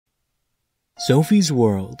Sophie's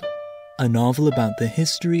World, a novel about the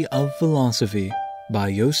history of philosophy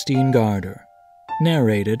by Jostine Garder,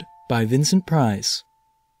 narrated by Vincent Price.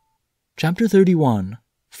 Chapter 31,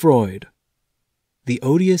 Freud. The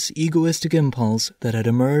odious egoistic impulse that had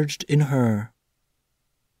emerged in her.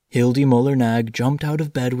 Hildy Moller-Nag jumped out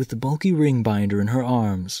of bed with the bulky ring binder in her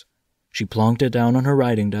arms. She plonked it down on her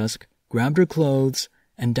writing desk, grabbed her clothes,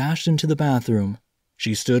 and dashed into the bathroom.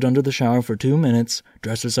 She stood under the shower for 2 minutes,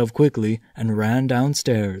 dressed herself quickly, and ran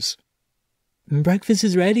downstairs. "Breakfast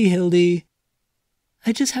is ready, Hildy."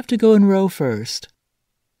 "I just have to go and row first."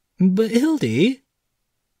 "But Hildy—"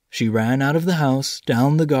 She ran out of the house,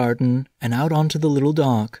 down the garden, and out onto the little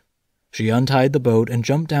dock. She untied the boat and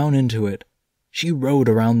jumped down into it. She rowed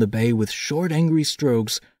around the bay with short, angry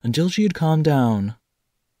strokes until she had calmed down.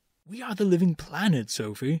 "We are the living planet,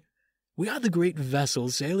 Sophie. We are the great vessel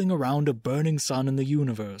sailing around a burning sun in the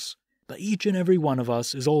universe, but each and every one of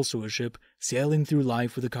us is also a ship sailing through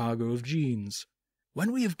life with a cargo of genes.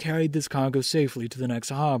 When we have carried this cargo safely to the next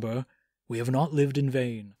harbor, we have not lived in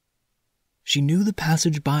vain." She knew the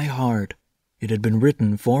passage by heart. It had been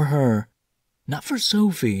written for her. Not for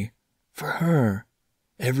Sophie, for her.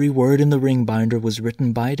 Every word in the ring binder was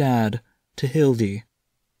written by Dad, to Hildy.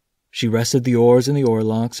 She rested the oars in the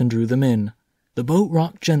oarlocks and drew them in. The boat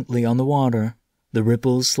rocked gently on the water, the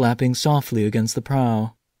ripples slapping softly against the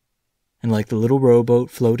prow. And like the little rowboat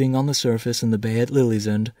floating on the surface in the bay at Lily's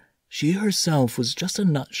End, she herself was just a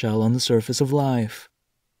nutshell on the surface of life.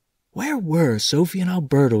 Where were Sophie and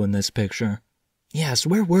Alberto in this picture? Yes,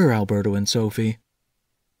 where were Alberto and Sophie?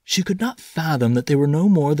 She could not fathom that they were no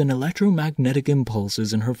more than electromagnetic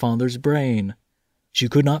impulses in her father's brain. She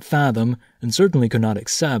could not fathom, and certainly could not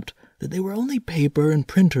accept, that they were only paper and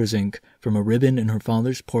printer's ink from a ribbon in her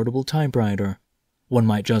father's portable typewriter. One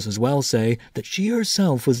might just as well say that she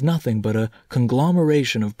herself was nothing but a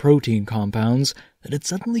conglomeration of protein compounds that had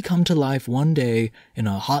suddenly come to life one day in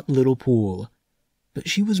a hot little pool. But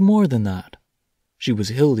she was more than that. She was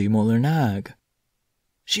Hildy Moller-Nag.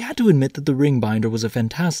 She had to admit that the ring binder was a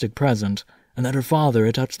fantastic present, and that her father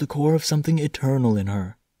had touched the core of something eternal in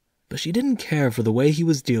her. But she didn't care for the way he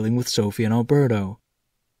was dealing with Sophie and Alberto.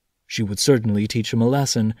 She would certainly teach him a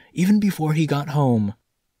lesson, even before he got home.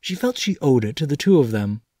 She felt she owed it to the two of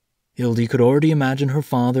them. Hildy could already imagine her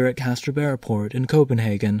father at Kastrup Airport in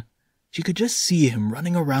Copenhagen. She could just see him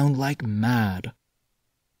running around like mad.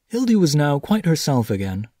 Hildy was now quite herself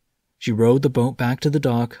again. She rowed the boat back to the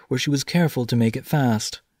dock, where she was careful to make it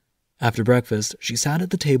fast. After breakfast, she sat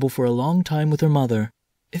at the table for a long time with her mother.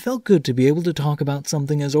 It felt good to be able to talk about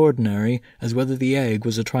something as ordinary as whether the egg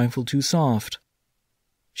was a trifle too soft.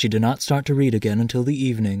 She did not start to read again until the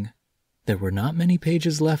evening. There were not many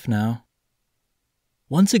pages left now.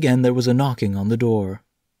 Once again there was a knocking on the door.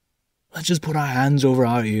 "Let's just put our hands over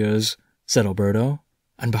our ears," said Alberto,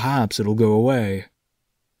 "and perhaps it'll go away."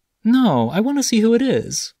 "No, I want to see who it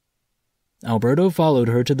is." Alberto followed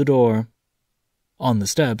her to the door. On the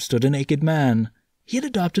steps stood a naked man. He had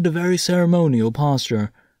adopted a very ceremonial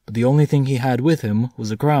posture, but the only thing he had with him was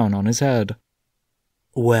a crown on his head.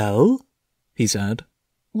 "Well," he said,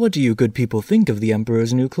 "what do you good people think of the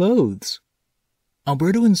Emperor's new clothes?"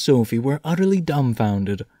 Alberto and Sophie were utterly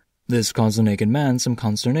dumbfounded. This caused the naked man some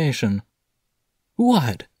consternation.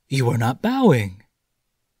 "What? You are not bowing?"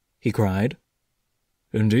 he cried.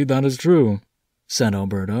 "Indeed that is true," said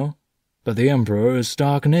Alberto, "but the Emperor is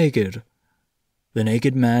stark naked." The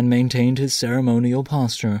naked man maintained his ceremonial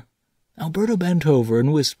posture. Alberto bent over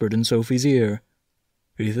and whispered in Sophie's ear,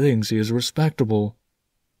 "He thinks he is respectable."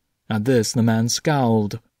 At this the man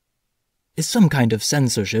scowled. "Is some kind of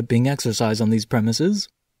censorship being exercised on these premises?"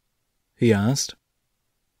 he asked.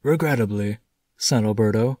 "Regrettably," said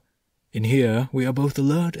Alberto. "In here we are both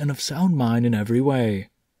alert and of sound mind in every way.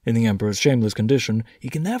 In the Emperor's shameless condition, he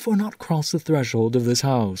can therefore not cross the threshold of this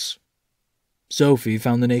house." Sophie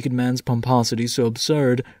found the naked man's pomposity so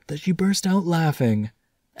absurd that she burst out laughing.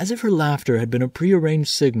 As if her laughter had been a prearranged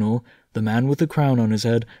signal, the man with the crown on his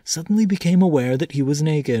head suddenly became aware that he was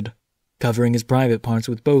naked. Covering his private parts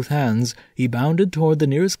with both hands, he bounded toward the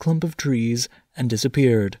nearest clump of trees and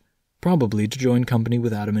disappeared, probably to join company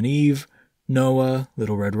with Adam and Eve, Noah,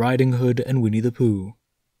 Little Red Riding Hood, and Winnie the Pooh.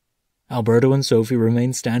 Alberto and Sophie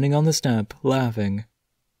remained standing on the step, laughing.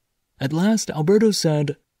 At last, Alberto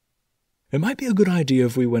said, "It might be a good idea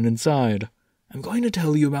if we went inside. I'm going to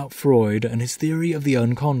tell you about Freud and his theory of the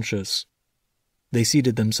unconscious." They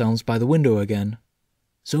seated themselves by the window again.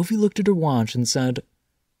 Sophie looked at her watch and said,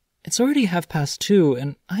 "It's already 2:30,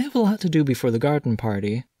 and I have a lot to do before the garden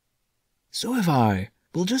party." "So have I.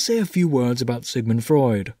 We'll just say a few words about Sigmund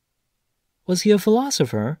Freud." "Was he a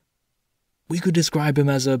philosopher?" We could describe him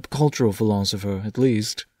as a cultural philosopher, at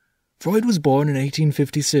least. Freud was born in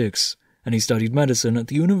 1856, and he studied medicine at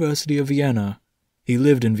the University of Vienna. He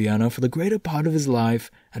lived in Vienna for the greater part of his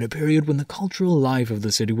life at a period when the cultural life of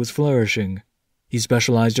the city was flourishing. He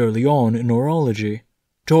specialized early on in neurology.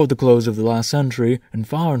 Toward the close of the last century, and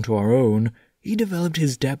far into our own, he developed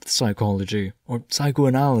his depth psychology, or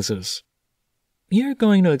psychoanalysis. You're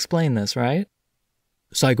going to explain this, right?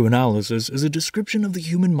 Psychoanalysis is a description of the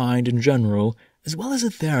human mind in general, as well as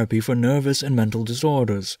a therapy for nervous and mental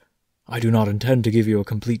disorders. I do not intend to give you a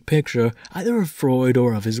complete picture either of Freud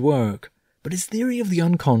or of his work, but his theory of the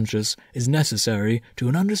unconscious is necessary to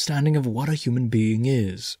an understanding of what a human being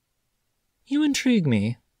is. You intrigue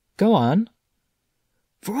me. Go on.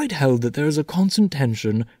 Freud held that there is a constant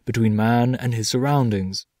tension between man and his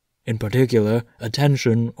surroundings, in particular a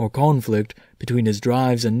tension or conflict between his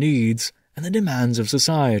drives and needs and the demands of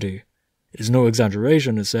society. It is no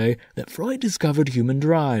exaggeration to say that Freud discovered human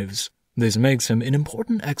drives. This makes him an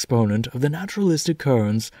important exponent of the naturalistic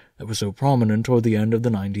currents that were so prominent toward the end of the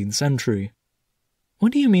 19th century.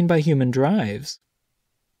 What do you mean by human drives?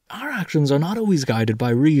 Our actions are not always guided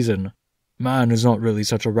by reason. Man is not really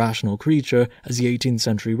such a rational creature as the 18th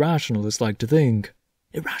century rationalists like to think.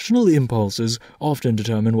 Irrational impulses often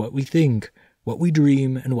determine what we think, what we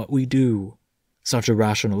dream, and what we do. Such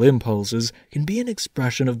irrational impulses can be an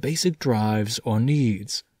expression of basic drives or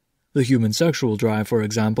needs. The human sexual drive, for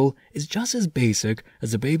example, is just as basic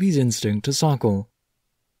as a baby's instinct to suckle.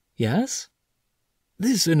 Yes?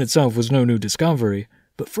 This in itself was no new discovery,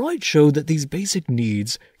 but Freud showed that these basic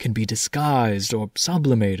needs can be disguised or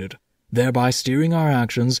sublimated, thereby steering our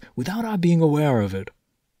actions without our being aware of it.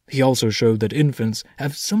 He also showed that infants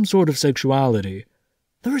have some sort of sexuality.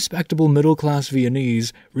 The respectable middle-class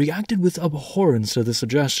Viennese reacted with abhorrence to the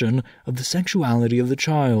suggestion of the sexuality of the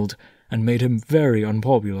child, and made him very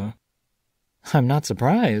unpopular. I'm not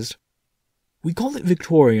surprised. We call it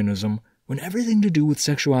Victorianism, when everything to do with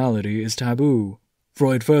sexuality is taboo.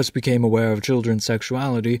 Freud first became aware of children's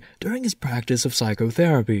sexuality during his practice of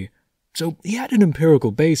psychotherapy, so he had an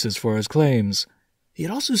empirical basis for his claims. He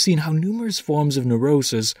had also seen how numerous forms of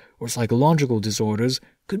neurosis or psychological disorders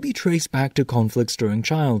could be traced back to conflicts during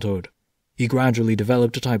childhood. He gradually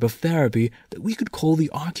developed a type of therapy that we could call the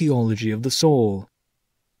archaeology of the soul.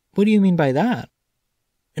 What do you mean by that?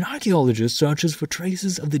 An archaeologist searches for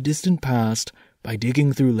traces of the distant past by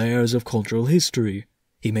digging through layers of cultural history.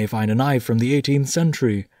 He may find a knife from the 18th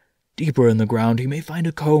century. Deeper in the ground he may find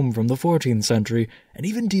a comb from the 14th century, and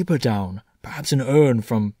even deeper down, perhaps an urn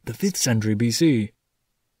from the 5th century BC.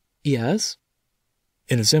 Yes?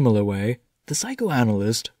 In a similar way, the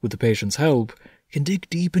psychoanalyst, with the patient's help, can dig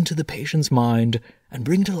deep into the patient's mind and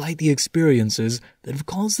bring to light the experiences that have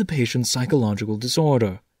caused the patient's psychological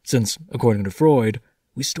disorder, since, according to Freud,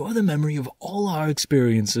 we store the memory of all our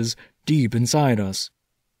experiences deep inside us.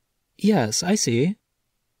 Yes, I see.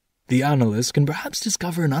 The analyst can perhaps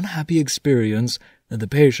discover an unhappy experience that the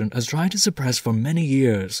patient has tried to suppress for many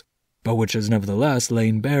years, but which has nevertheless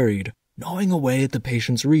lain buried, gnawing away at the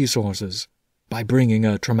patient's resources. By bringing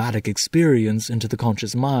a traumatic experience into the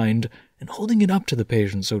conscious mind and holding it up to the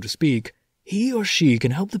patient, so to speak, he or she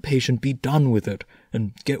can help the patient be done with it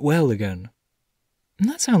and get well again.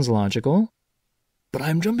 That sounds logical. But I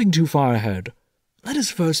am jumping too far ahead. Let us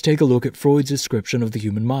first take a look at Freud's description of the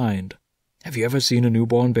human mind. Have you ever seen a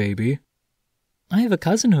newborn baby? I have a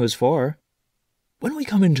cousin who is 4. When we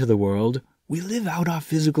come into the world, we live out our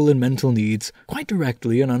physical and mental needs quite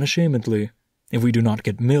directly and unashamedly. If we do not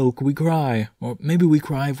get milk, we cry, or maybe we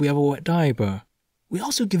cry if we have a wet diaper. We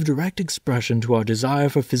also give direct expression to our desire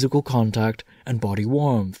for physical contact and body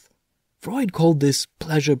warmth. Freud called this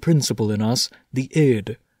pleasure principle in us the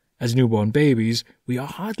id. As newborn babies, we are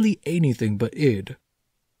hardly anything but id.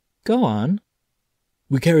 Go on.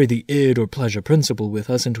 We carry the id or pleasure principle with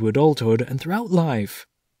us into adulthood and throughout life,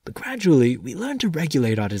 but gradually we learn to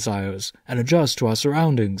regulate our desires and adjust to our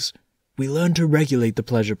surroundings. We learn to regulate the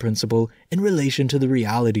pleasure principle in relation to the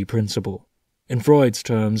reality principle. In Freud's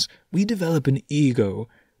terms, we develop an ego,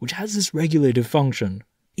 which has this regulative function.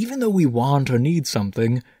 Even though we want or need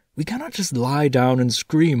something, we cannot just lie down and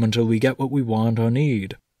scream until we get what we want or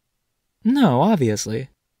need. No, obviously.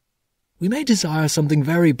 We may desire something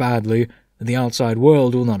very badly that the outside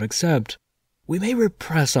world will not accept. We may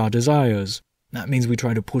repress our desires. That means we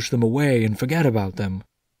try to push them away and forget about them.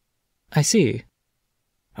 I see.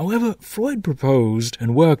 However, Freud proposed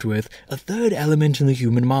and worked with a third element in the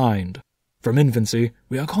human mind. From infancy,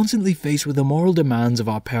 we are constantly faced with the moral demands of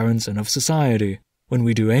our parents and of society. When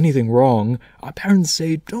we do anything wrong, our parents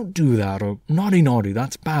say, "Don't do that," or "Naughty, naughty,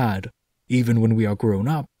 that's bad." Even when we are grown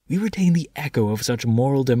up, we retain the echo of such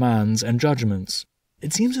moral demands and judgments.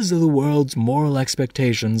 It seems as though the world's moral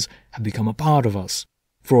expectations have become a part of us.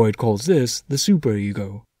 Freud calls this the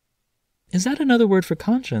superego. Is that another word for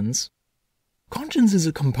conscience? Conscience is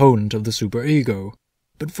a component of the superego,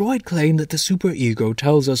 but Freud claimed that the superego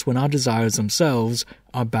tells us when our desires themselves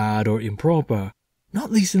are bad or improper,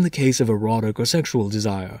 not least in the case of erotic or sexual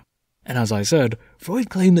desire. And as I said, Freud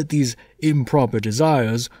claimed that these improper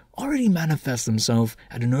desires already manifest themselves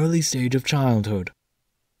at an early stage of childhood.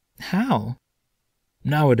 How?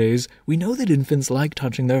 Nowadays, we know that infants like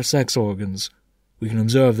touching their sex organs. We can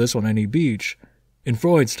observe this on any beach. In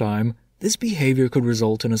Freud's time, this behavior could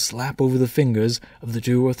result in a slap over the fingers of the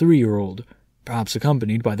 2 or 3-year-old, perhaps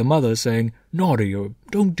accompanied by the mother saying, "Naughty," or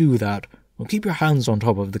 "Don't do that," or "Keep your hands on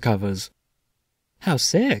top of the covers." How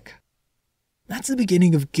sick. That's the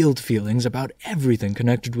beginning of guilt feelings about everything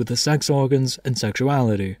connected with the sex organs and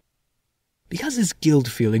sexuality. Because this guilt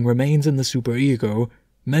feeling remains in the superego,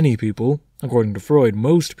 many people, according to Freud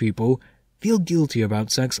most people, feel guilty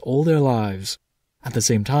about sex all their lives. At the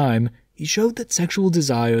same time, he showed that sexual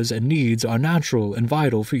desires and needs are natural and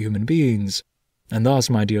vital for human beings. And thus,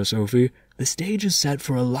 my dear Sophie, the stage is set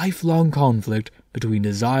for a lifelong conflict between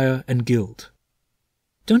desire and guilt.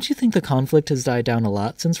 Don't you think the conflict has died down a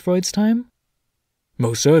lot since Freud's time?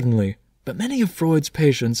 Most certainly, but many of Freud's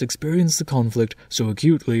patients experienced the conflict so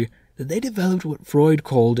acutely that they developed what Freud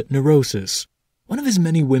called neurosis. One of his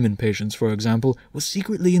many women patients, for example, was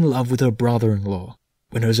secretly in love with her brother-in-law.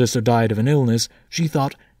 When her sister died of an illness, she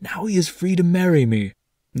thought, "Now he is free to marry me."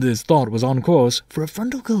 This thought was on course for a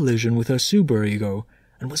frontal collision with her superego,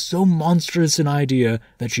 and was so monstrous an idea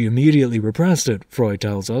that she immediately repressed it, Freud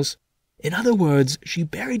tells us. In other words, she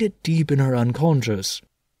buried it deep in her unconscious.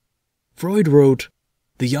 Freud wrote,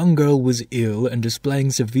 "The young girl was ill and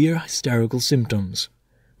displaying severe hysterical symptoms.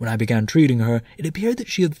 When I began treating her, it appeared that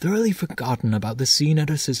she had thoroughly forgotten about the scene at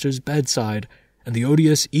her sister's bedside and the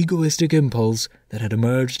odious egoistic impulse that had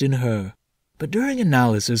emerged in her. But during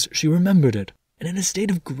analysis she remembered it, and in a state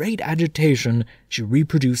of great agitation she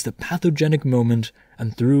reproduced the pathogenic moment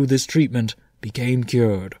and through this treatment became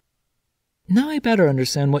cured." Now I better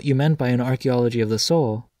understand what you meant by an archaeology of the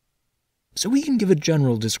soul. So we can give a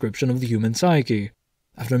general description of the human psyche.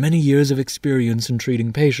 After many years of experience in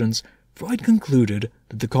treating patients, Freud concluded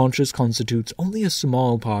that the conscious constitutes only a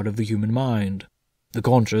small part of the human mind. The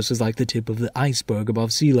conscious is like the tip of the iceberg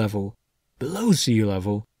above sea level. Below sea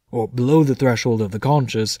level, or below the threshold of the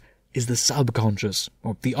conscious, is the subconscious,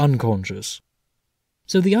 or the unconscious.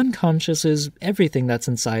 So the unconscious is everything that's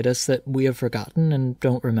inside us that we have forgotten and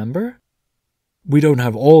don't remember? We don't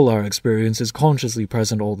have all our experiences consciously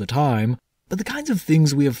present all the time, but the kinds of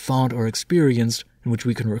things we have thought or experienced, and which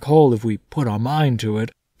we can recall if we put our mind to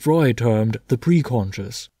it, Freud termed the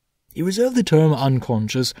preconscious. He reserved the term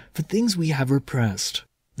unconscious for things we have repressed.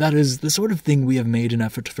 That is, the sort of thing we have made an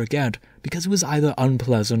effort to forget because it was either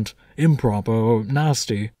unpleasant, improper, or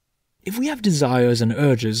nasty. If we have desires and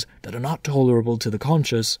urges that are not tolerable to the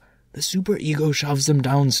conscious, the superego shoves them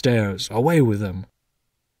downstairs, away with them.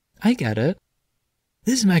 I get it.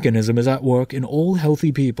 This mechanism is at work in all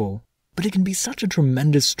healthy people, but it can be such a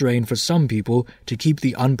tremendous strain for some people to keep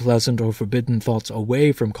the unpleasant or forbidden thoughts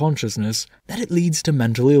away from consciousness that it leads to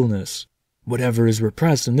mental illness. Whatever is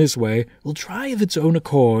repressed in this way will try of its own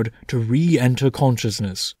accord to re-enter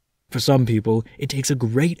consciousness. For some people, it takes a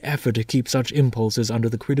great effort to keep such impulses under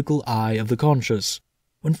the critical eye of the conscious.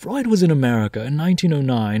 When Freud was in America in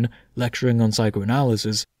 1909, lecturing on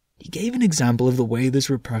psychoanalysis, he gave an example of the way this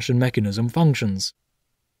repression mechanism functions.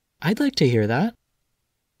 I'd like to hear that.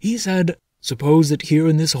 He said, "Suppose that here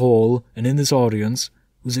in this hall and in this audience,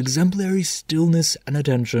 whose exemplary stillness and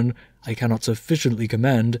attention I cannot sufficiently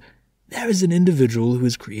commend, there is an individual who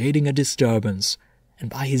is creating a disturbance, and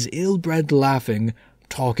by his ill-bred laughing,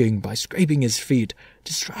 talking, by scraping his feet,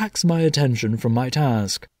 distracts my attention from my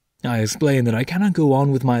task. I explain that I cannot go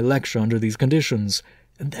on with my lecture under these conditions,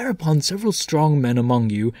 and thereupon several strong men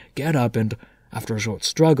among you get up and, after a short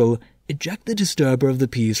struggle, eject the disturber of the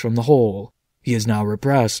piece from the hall. He is now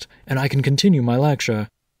repressed, and I can continue my lecture.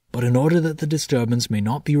 But in order that the disturbance may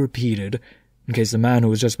not be repeated, in case the man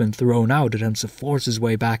who has just been thrown out attempts to force his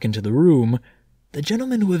way back into the room, the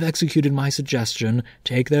gentlemen who have executed my suggestion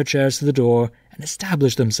take their chairs to the door and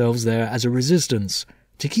establish themselves there as a resistance,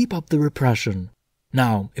 to keep up the repression.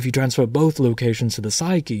 Now, if you transfer both locations to the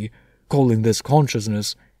psyche, calling this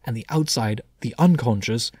consciousness, and the outside the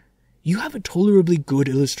unconscious, you have a tolerably good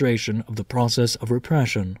illustration of the process of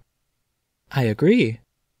repression." I agree.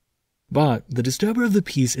 But the disturber of the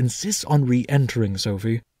piece insists on re-entering,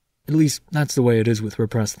 Sophie. At least, that's the way it is with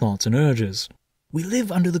repressed thoughts and urges. We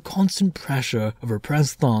live under the constant pressure of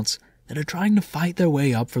repressed thoughts that are trying to fight their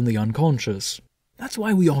way up from the unconscious. That's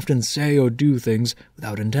why we often say or do things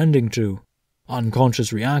without intending to.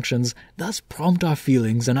 Unconscious reactions thus prompt our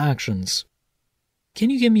feelings and actions. Can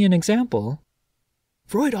you give me an example?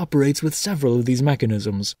 Freud operates with several of these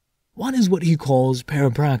mechanisms. One is what he calls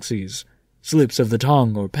parapraxis, slips of the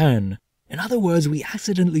tongue or pen. In other words, we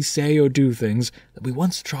accidentally say or do things that we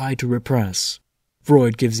once tried to repress.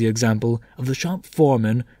 Freud gives the example of the shop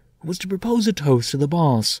foreman who was to propose a toast to the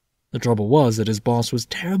boss. The trouble was that his boss was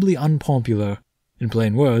terribly unpopular. In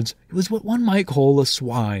plain words, he was what one might call a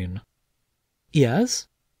swine. Yes?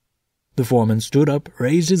 The foreman stood up,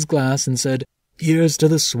 raised his glass, and said, "Here's to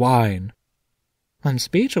the swine." I'm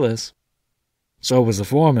speechless. So was the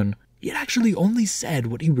foreman. He had actually only said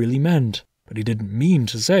what he really meant, but he didn't mean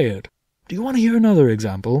to say it. Do you want to hear another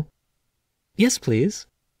example? Yes, please.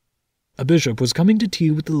 A bishop was coming to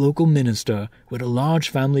tea with the local minister, who had a large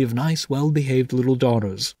family of nice, well-behaved little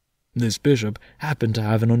daughters. This bishop happened to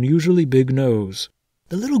have an unusually big nose.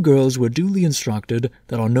 The little girls were duly instructed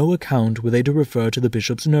that on no account were they to refer to the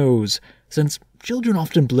bishop's nose, since children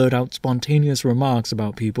often blurt out spontaneous remarks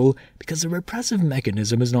about people because the repressive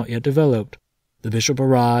mechanism is not yet developed. The bishop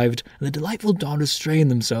arrived, and the delightful daughters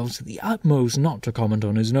strained themselves to the utmost not to comment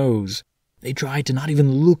on his nose. They tried to not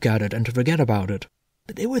even look at it and to forget about it,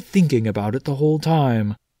 but they were thinking about it the whole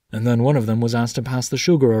time. And then one of them was asked to pass the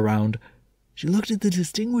sugar around. She looked at the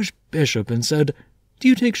distinguished bishop and said, "Do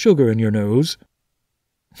you take sugar in your nose?"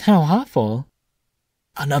 How awful.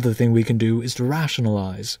 Another thing we can do is to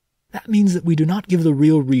rationalize. That means that we do not give the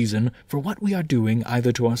real reason for what we are doing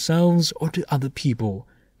either to ourselves or to other people,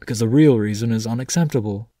 because the real reason is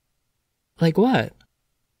unacceptable. Like what?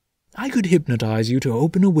 I could hypnotize you to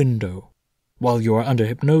open a window. While you are under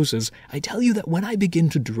hypnosis, I tell you that when I begin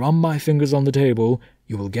to drum my fingers on the table,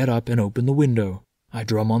 you will get up and open the window. I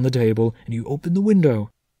drum on the table, and you open the window.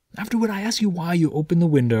 Afterward, I ask you why you opened the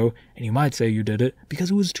window, and you might say you did it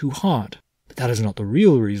because it was too hot. But that is not the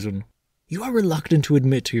real reason. You are reluctant to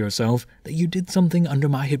admit to yourself that you did something under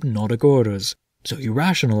my hypnotic orders, so you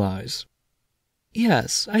rationalize.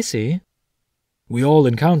 Yes, I see. We all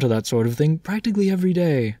encounter that sort of thing practically every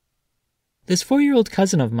day. This 4-year-old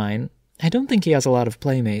cousin of mine, I don't think he has a lot of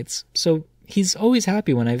playmates, so he's always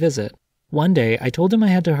happy when I visit. One day, I told him I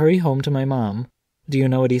had to hurry home to my mom. Do you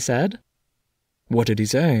know what he said? What did he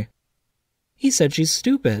say? He said she's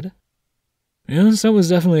stupid. Yes, that was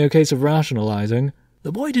definitely a case of rationalizing.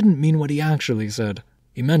 The boy didn't mean what he actually said.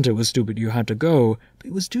 He meant it was stupid you had to go, but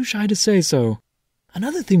he was too shy to say so.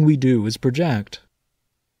 Another thing we do is project.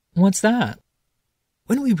 What's that?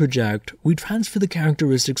 When we project, we transfer the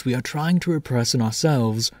characteristics we are trying to repress in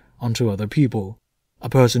ourselves onto other people. A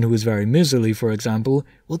person who is very miserly, for example,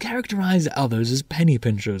 will characterize others as penny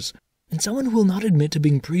pinchers, and someone who will not admit to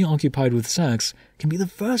being preoccupied with sex can be the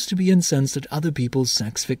first to be incensed at other people's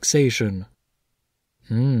sex fixation.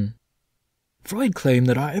 Freud claimed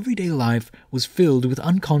that our everyday life was filled with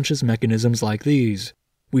unconscious mechanisms like these.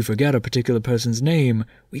 We forget a particular person's name,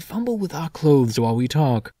 we fumble with our clothes while we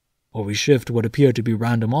talk, or we shift what appear to be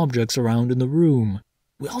random objects around in the room.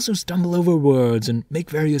 We also stumble over words and make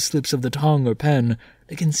various slips of the tongue or pen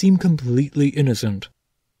that can seem completely innocent.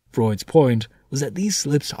 Freud's point was that these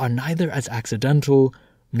slips are neither as accidental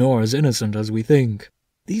nor as innocent as we think.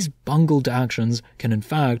 These bungled actions can in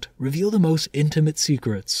fact reveal the most intimate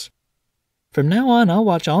secrets. From now on, I'll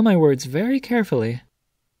watch all my words very carefully.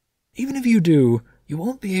 Even if you do, you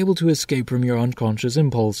won't be able to escape from your unconscious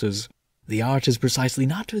impulses. The art is precisely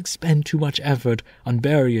not to expend too much effort on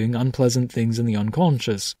burying unpleasant things in the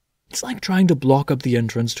unconscious. It's like trying to block up the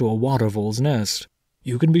entrance to a watervole's nest.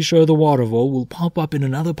 You can be sure the watervole will pop up in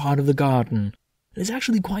another part of the garden. It is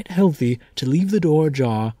actually quite healthy to leave the door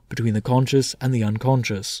ajar between the conscious and the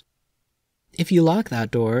unconscious. If you lock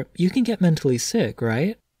that door, you can get mentally sick,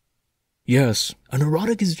 right? Yes, a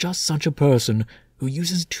neurotic is just such a person who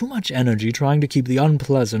uses too much energy trying to keep the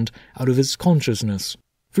unpleasant out of his consciousness.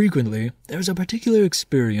 Frequently, there is a particular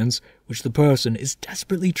experience which the person is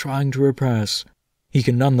desperately trying to repress. He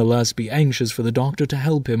can nonetheless be anxious for the doctor to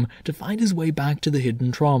help him to find his way back to the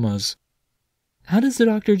hidden traumas. How does the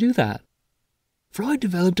doctor do that? Freud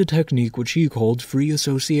developed a technique which he called free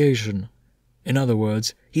association. In other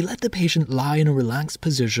words, he let the patient lie in a relaxed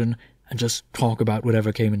position and just talk about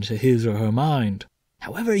whatever came into his or her mind,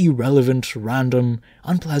 however irrelevant, random,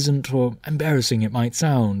 unpleasant, or embarrassing it might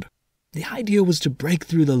sound. The idea was to break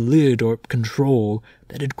through the lid or control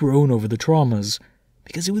that had grown over the traumas,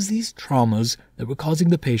 because it was these traumas that were causing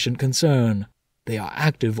the patient concern. They are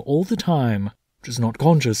active all the time, just not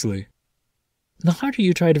consciously. The harder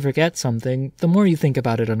you try to forget something, the more you think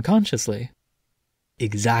about it unconsciously.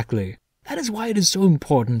 Exactly. That is why it is so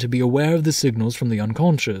important to be aware of the signals from the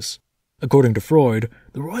unconscious. According to Freud,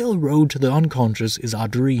 the royal road to the unconscious is our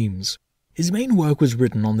dreams. His main work was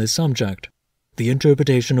written on this subject, The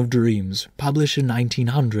Interpretation of Dreams, published in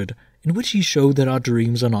 1900, in which he showed that our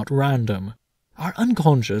dreams are not random. Our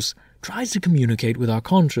unconscious tries to communicate with our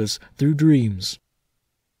conscious through dreams.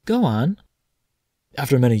 Go on.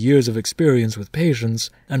 After many years of experience with patients,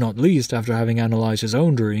 and not least after having analyzed his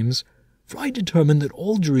own dreams, Freud determined that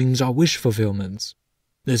all dreams are wish fulfillments.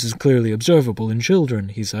 This is clearly observable in children,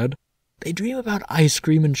 he said. They dream about ice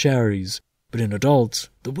cream and cherries, but in adults,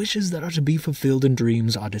 the wishes that are to be fulfilled in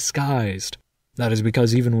dreams are disguised. That is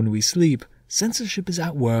because even when we sleep, censorship is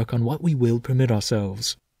at work on what we will permit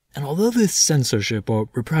ourselves. And although this censorship or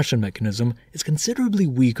repression mechanism is considerably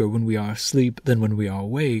weaker when we are asleep than when we are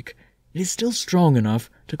awake, it is still strong enough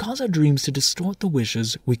to cause our dreams to distort the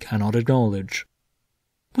wishes we cannot acknowledge.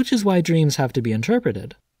 Which is why dreams have to be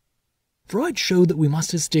interpreted. Freud showed that we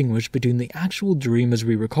must distinguish between the actual dream as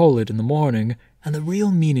we recall it in the morning and the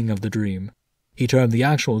real meaning of the dream. He termed the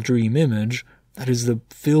actual dream image, that is the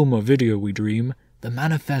film or video we dream, the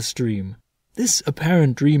manifest dream. This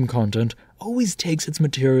apparent dream content always takes its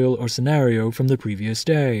material or scenario from the previous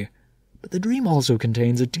day. But the dream also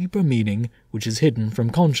contains a deeper meaning which is hidden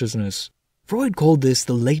from consciousness. Freud called this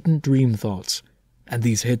the latent dream thoughts, and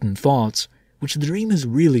these hidden thoughts, which the dream is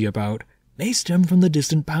really about, may stem from the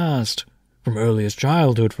distant past, from earliest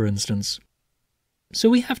childhood, for instance.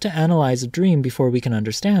 So we have to analyze a dream before we can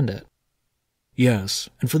understand it. Yes,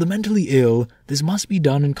 and for the mentally ill, this must be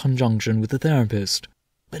done in conjunction with the therapist.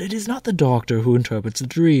 But it is not the doctor who interprets the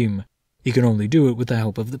dream. He can only do it with the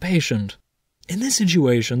help of the patient. In this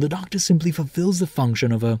situation, the doctor simply fulfills the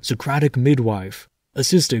function of a Socratic midwife,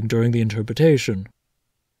 assisting during the interpretation.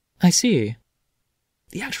 I see.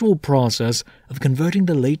 The actual process of converting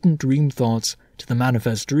the latent dream thoughts to the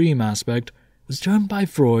manifest dream aspect was termed by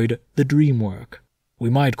Freud the dream work. We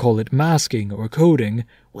might call it masking or coding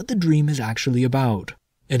what the dream is actually about.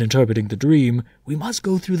 In interpreting the dream, we must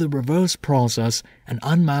go through the reverse process and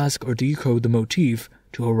unmask or decode the motif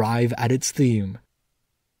to arrive at its theme.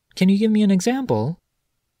 Can you give me an example?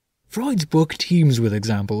 Freud's book teems with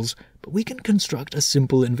examples, but we can construct a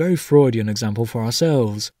simple and very Freudian example for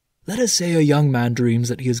ourselves. Let us say a young man dreams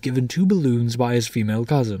that he is given 2 balloons by his female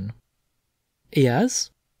cousin.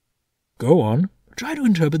 Yes? Go on. Try to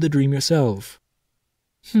interpret the dream yourself.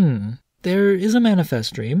 There is a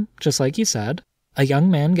manifest dream, just like you said. A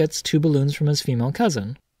young man gets 2 balloons from his female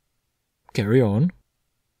cousin. Carry on.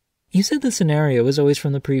 You said the scenario was always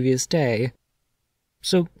from the previous day.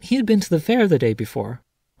 So he had been to the fair the day before.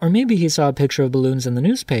 Or maybe he saw a picture of balloons in the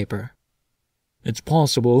newspaper. It's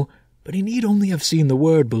possible, but he need only have seen the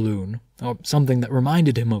word balloon, or something that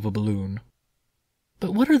reminded him of a balloon.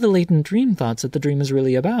 But what are the latent dream thoughts that the dream is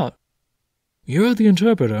really about? You're the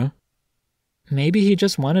interpreter. Maybe he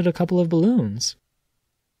just wanted a couple of balloons.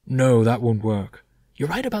 No, that won't work. You're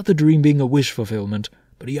right about the dream being a wish fulfillment,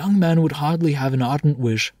 but a young man would hardly have an ardent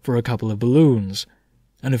wish for a couple of balloons.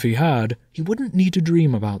 And if he had, he wouldn't need to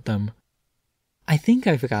dream about them. I think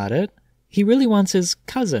I've got it. He really wants his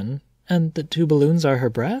cousin, and the 2 balloons are her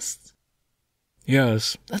breasts?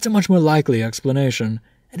 Yes, that's a much more likely explanation,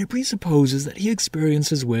 and it presupposes that he experienced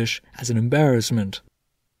his wish as an embarrassment.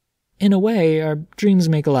 In a way, our dreams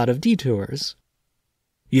make a lot of detours.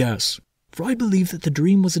 Yes, Freud believed that the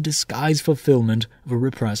dream was a disguised fulfillment of a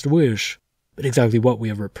repressed wish. But exactly what we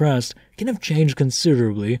have repressed can have changed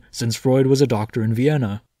considerably since Freud was a doctor in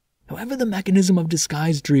Vienna. However, the mechanism of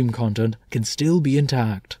disguised dream content can still be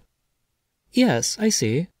intact. Yes, I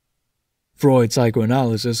see. Freud's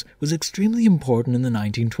psychoanalysis was extremely important in the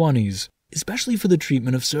 1920s, especially for the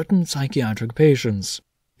treatment of certain psychiatric patients.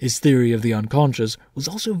 His theory of the unconscious was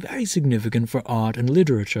also very significant for art and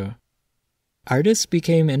literature. Artists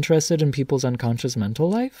became interested in people's unconscious mental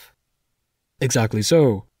life? Exactly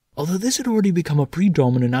so. Although this had already become a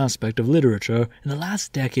predominant aspect of literature in the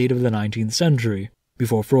last decade of the 19th century,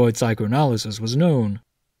 before Freud's psychoanalysis was known.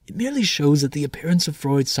 It merely shows that the appearance of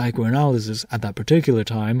Freud's psychoanalysis at that particular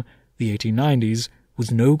time, the 1890s,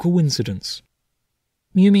 was no coincidence.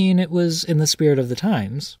 You mean it was in the spirit of the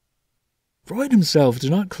times? Freud himself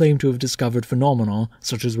did not claim to have discovered phenomena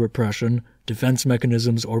such as repression, defense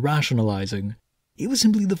mechanisms, or rationalizing. He was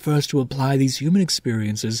simply the first to apply these human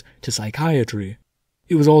experiences to psychiatry.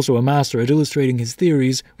 He was also a master at illustrating his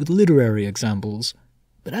theories with literary examples.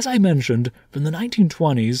 But as I mentioned, from the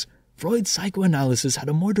 1920s, Freud's psychoanalysis had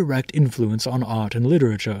a more direct influence on art and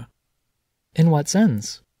literature. In what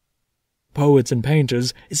sense? Poets and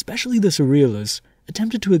painters, especially the Surrealists,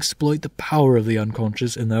 attempted to exploit the power of the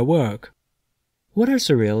unconscious in their work. What are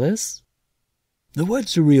Surrealists? The word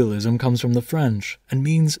surrealism comes from the French and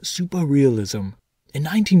means superrealism. In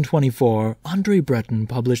 1924, André Breton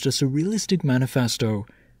published a surrealistic manifesto,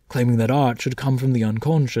 claiming that art should come from the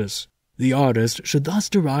unconscious. The artist should thus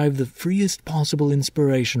derive the freest possible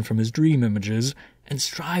inspiration from his dream images and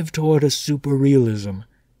strive toward a superrealism,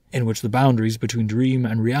 in which the boundaries between dream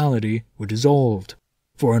and reality were dissolved.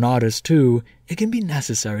 For an artist, too, it can be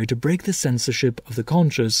necessary to break the censorship of the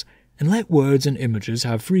conscious and let words and images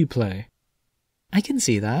have free play. I can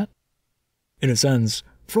see that. In a sense,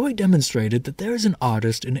 Freud demonstrated that there is an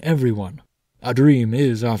artist in everyone. A dream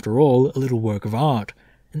is, after all, a little work of art,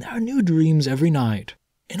 and there are new dreams every night.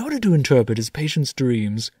 In order to interpret his patients'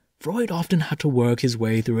 dreams, Freud often had to work his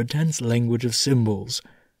way through a dense language of symbols,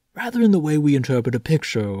 rather in the way we interpret a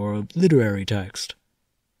picture or a literary text.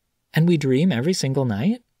 And we dream every single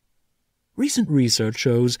night? Recent research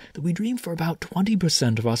shows that we dream for about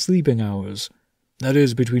 20% of our sleeping hours. That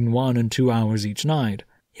is, between 1 and 2 hours each night.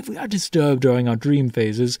 If we are disturbed during our dream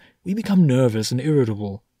phases, we become nervous and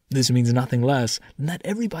irritable. This means nothing less than that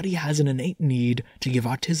everybody has an innate need to give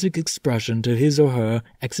artistic expression to his or her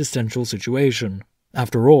existential situation.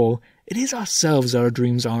 After all, it is ourselves that our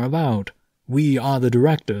dreams are about. We are the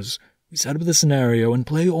directors. We set up the scenario and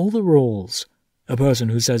play all the roles. A person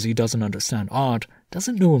who says he doesn't understand art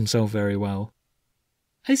doesn't know himself very well.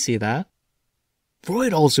 I see that.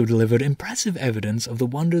 Freud also delivered impressive evidence of the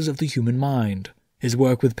wonders of the human mind. His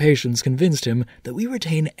work with patients convinced him that we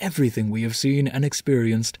retain everything we have seen and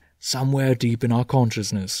experienced somewhere deep in our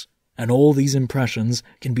consciousness, and all these impressions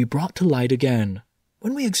can be brought to light again.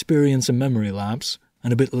 When we experience a memory lapse,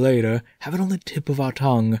 and a bit later have it on the tip of our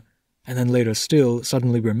tongue, and then later still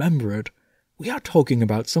suddenly remember it, we are talking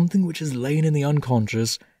about something which has lain in the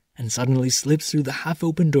unconscious and suddenly slips through the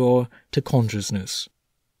half-open door to consciousness.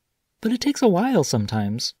 But it takes a while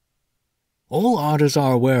sometimes. All artists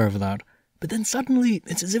are aware of that, but then suddenly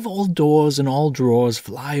it's as if all doors and all drawers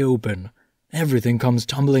fly open. Everything comes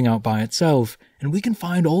tumbling out by itself, and we can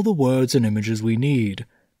find all the words and images we need.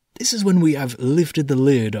 This is when we have lifted the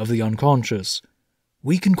lid of the unconscious.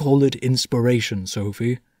 We can call it inspiration,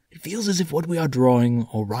 Sophie. It feels as if what we are drawing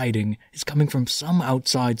or writing is coming from some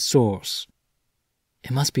outside source. It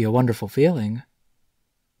must be a wonderful feeling.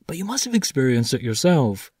 But you must have experienced it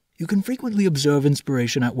yourself. You can frequently observe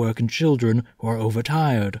inspiration at work in children who are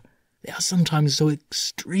overtired. They are sometimes so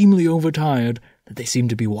extremely overtired that they seem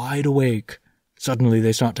to be wide awake. Suddenly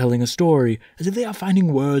they start telling a story, as if they are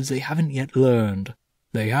finding words they haven't yet learned.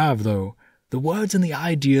 They have, though. The words and the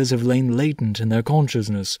ideas have lain latent in their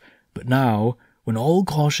consciousness, but now, when all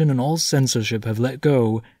caution and all censorship have let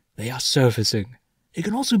go, they are surfacing. It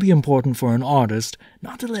can also be important for an artist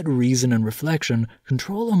not to let reason and reflection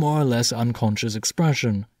control a more or less unconscious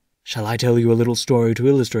expression. Shall I tell you a little story to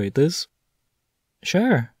illustrate this?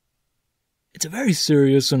 Sure. It's a very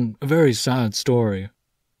serious and a very sad story.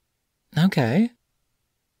 Okay.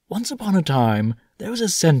 Once upon a time, there was a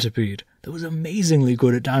centipede that was amazingly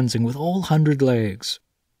good at dancing with all 100 legs.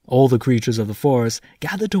 All the creatures of the forest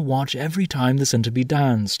gathered to watch every time the centipede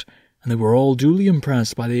danced, and they were all duly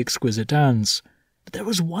impressed by the exquisite dance. But there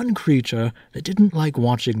was one creature that didn't like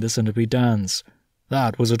watching the centipede dance.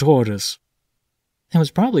 That was a tortoise. It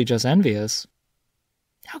was probably just envious.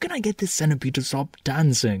 How can I get this centipede to stop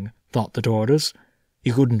dancing? Thought the tortoise.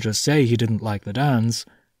 He couldn't just say he didn't like the dance.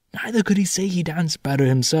 Neither could he say he danced better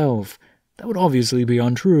himself. That would obviously be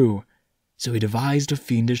untrue. So he devised a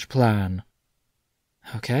fiendish plan.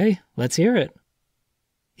 Okay, let's hear it.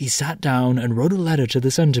 He sat down and wrote a letter to the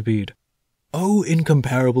centipede. "Oh,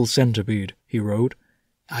 incomparable centipede," he wrote,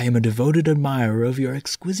 "I am a devoted admirer of your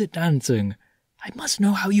exquisite dancing. I must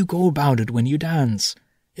know how you go about it when you dance.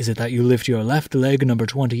 Is it that you lift your left leg number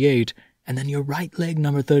 28 and then your right leg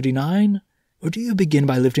number 39? Or do you begin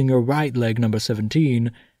by lifting your right leg number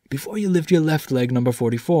 17 before you lift your left leg number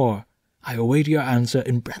 44? I await your answer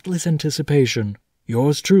in breathless anticipation.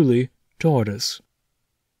 Yours truly, Tortoise."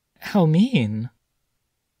 How mean.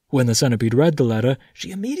 When the centipede read the letter, she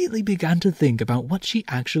immediately began to think about what she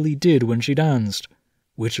actually did when she danced.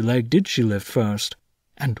 Which leg did she lift first?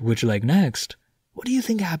 And which leg next? What do you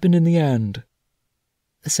think happened in the end?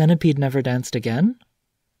 The centipede never danced again?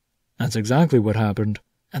 That's exactly what happened.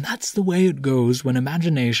 And that's the way it goes when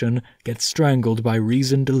imagination gets strangled by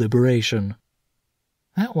reasoned deliberation.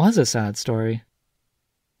 That was a sad story.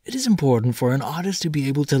 It is important for an artist to be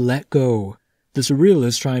able to let go. The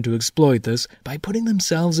surrealists tried to exploit this by putting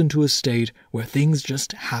themselves into a state where things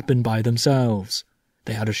just happen by themselves.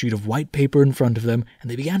 They had a sheet of white paper in front of them,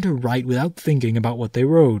 and they began to write without thinking about what they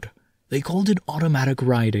wrote. They called it automatic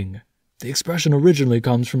writing. The expression originally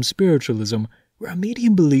comes from spiritualism, where a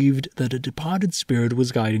medium believed that a departed spirit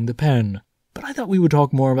was guiding the pen. but I thought we would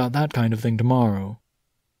talk more about that kind of thing tomorrow.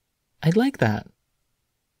 I'd like that.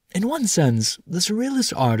 In one sense, the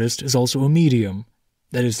surrealist artist is also a medium.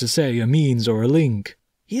 That is to say, a means or a link.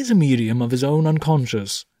 He is a medium of his own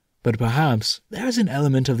unconscious. But perhaps there is an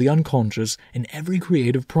element of the unconscious in every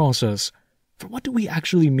creative process. For what do we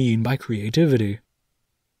actually mean by creativity?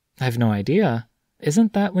 I've no idea.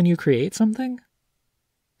 Isn't that when you create something?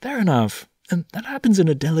 Fair enough, and that happens in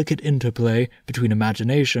a delicate interplay between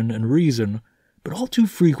imagination and reason, but all too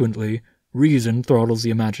frequently, reason throttles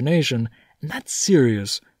the imagination, and that's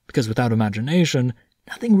serious, because without imagination,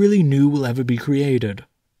 nothing really new will ever be created.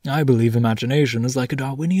 I believe imagination is like a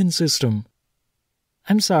Darwinian system.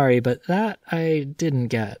 I'm sorry, but that I didn't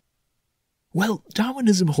get. Well,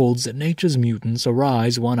 Darwinism holds that nature's mutants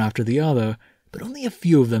arise one after the other, but only a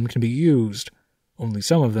few of them can be used. Only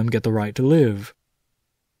some of them get the right to live.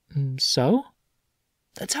 So?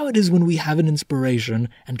 That's how it is when we have an inspiration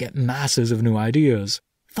and get masses of new ideas.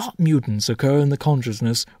 Thought mutants occur in the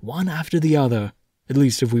consciousness one after the other, at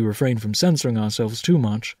least if we refrain from censoring ourselves too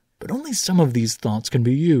much, but only some of these thoughts can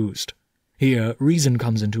be used. Here, reason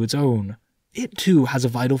comes into its own. It too has a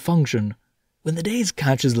vital function. When the day's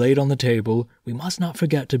catch is laid on the table, we must not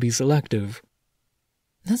forget to be selective.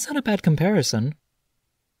 That's not a bad comparison.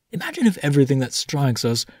 Imagine if everything that strikes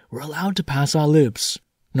us were allowed to pass our lips,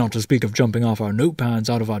 not to speak of jumping off our notepads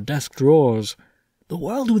out of our desk drawers. The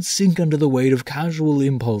world would sink under the weight of casual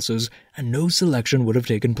impulses, and no selection would have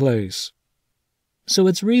taken place. So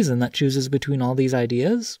it's reason that chooses between all these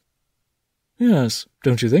ideas? Yes,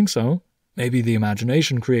 don't you think so? Maybe the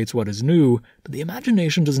imagination creates what is new, but the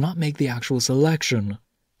imagination does not make the actual selection.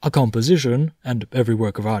 A composition, and every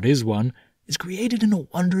work of art is one, is created in a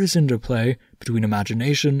wondrous interplay between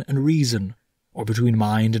imagination and reason, or between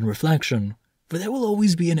mind and reflection, for there will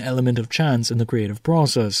always be an element of chance in the creative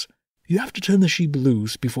process. You have to turn the sheep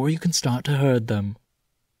loose before you can start to herd them.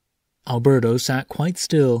 Alberto sat quite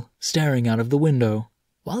still, staring out of the window.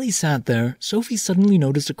 While he sat there, Sophie suddenly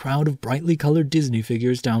noticed a crowd of brightly colored Disney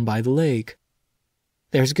figures down by the lake.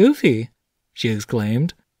 "There's Goofy!" she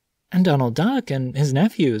exclaimed. "And Donald Duck and his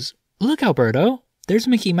nephews. Look, Alberto! There's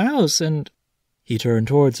Mickey Mouse and—" He turned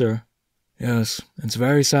towards her. "Yes, it's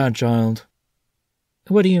very sad, child."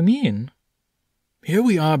 "What do you mean?" "Here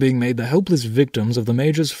we are being made the helpless victims of the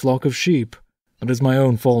Major's flock of sheep. That is my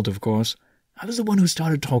own fault, of course. I was the one who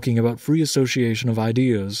started talking about free association of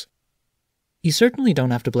ideas." "You certainly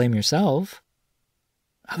don't have to blame yourself."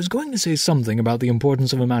 "I was going to say something about the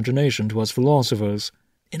importance of imagination to us philosophers.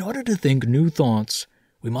 In order to think new thoughts,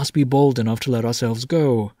 we must be bold enough to let ourselves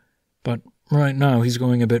go. But right now he's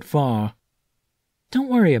going a bit far." "Don't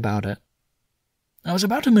worry about it." "I was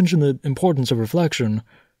about to mention the importance of reflection,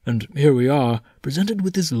 and here we are, presented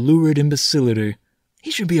with this lurid imbecility.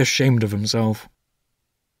 He should be ashamed of himself."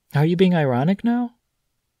 "Are you being ironic now?"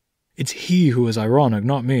 "It's he who is ironic,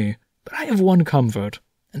 not me. But I have one comfort,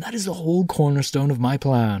 and that is the whole cornerstone of my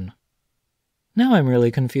plan." "Now I'm really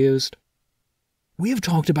confused." "We have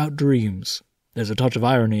talked about dreams. There's a touch of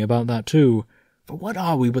irony about that too, for what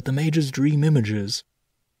are we but the Major's dream images?"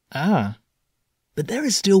 "Ah." "But there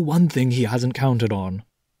is still one thing he hasn't counted on."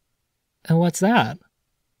 "And what's that?"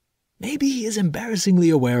 "Maybe he is embarrassingly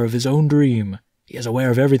aware of his own dream. He is aware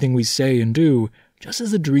of everything we say and do, just as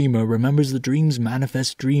the dreamer remembers the dream's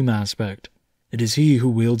manifest dream aspect. It is he who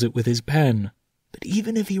wields it with his pen. But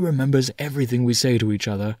even if he remembers everything we say to each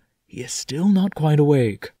other, he is still not quite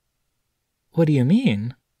awake." "What do you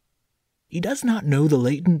mean?" "He does not know the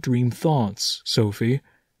latent dream thoughts, Sophie.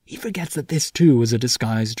 He forgets that this too is a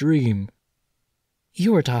disguised dream."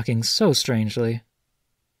 "You are talking so strangely."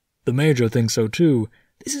 "The Major thinks so too.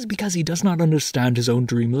 This is because he does not understand his own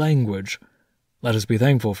dream language. Let us be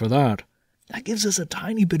thankful for that. That gives us a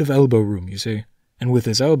tiny bit of elbow room, you see. And with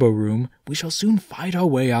this elbow room, we shall soon fight our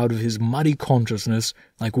way out of his muddy consciousness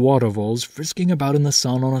like water voles frisking about in the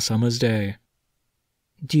sun on a summer's day."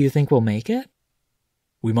 "Do you think we'll make it?"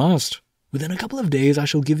 "We must. Within a couple of days I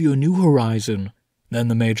shall give you a new horizon. Then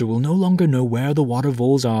the Major will no longer know where the water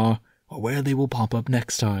voles are, or where they will pop up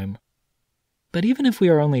next time." "But even if we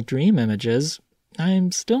are only dream images,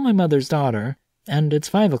 I'm still my mother's daughter, and it's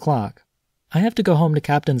 5 o'clock. I have to go home to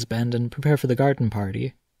Captain's Bend and prepare for the garden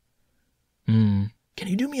party." Can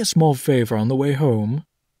you do me a small favor on the way home?"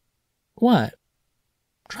 "What?"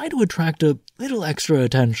 "Try to attract a little extra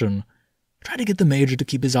attention. Try to get the Major to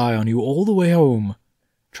keep his eye on you all the way home.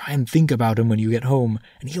 Try and think about him when you get home,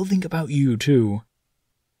 and he'll think about you too."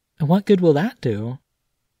 "And what good will that do?"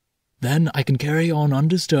 "Then I can carry on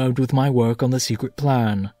undisturbed with my work on the secret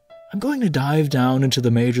plan. I'm going to dive down into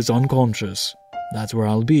the Major's unconscious. That's where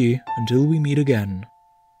I'll be until we meet again."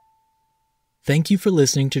 Thank you for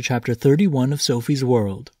listening to Chapter 31 of Sophie's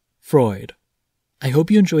World, Freud. I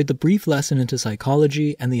hope you enjoyed the brief lesson into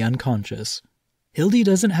psychology and the unconscious. Hildy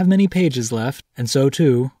doesn't have many pages left, and so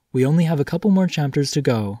too, we only have a couple more chapters to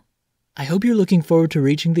go. I hope you're looking forward to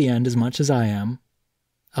reaching the end as much as I am.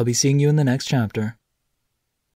 I'll be seeing you in the next chapter.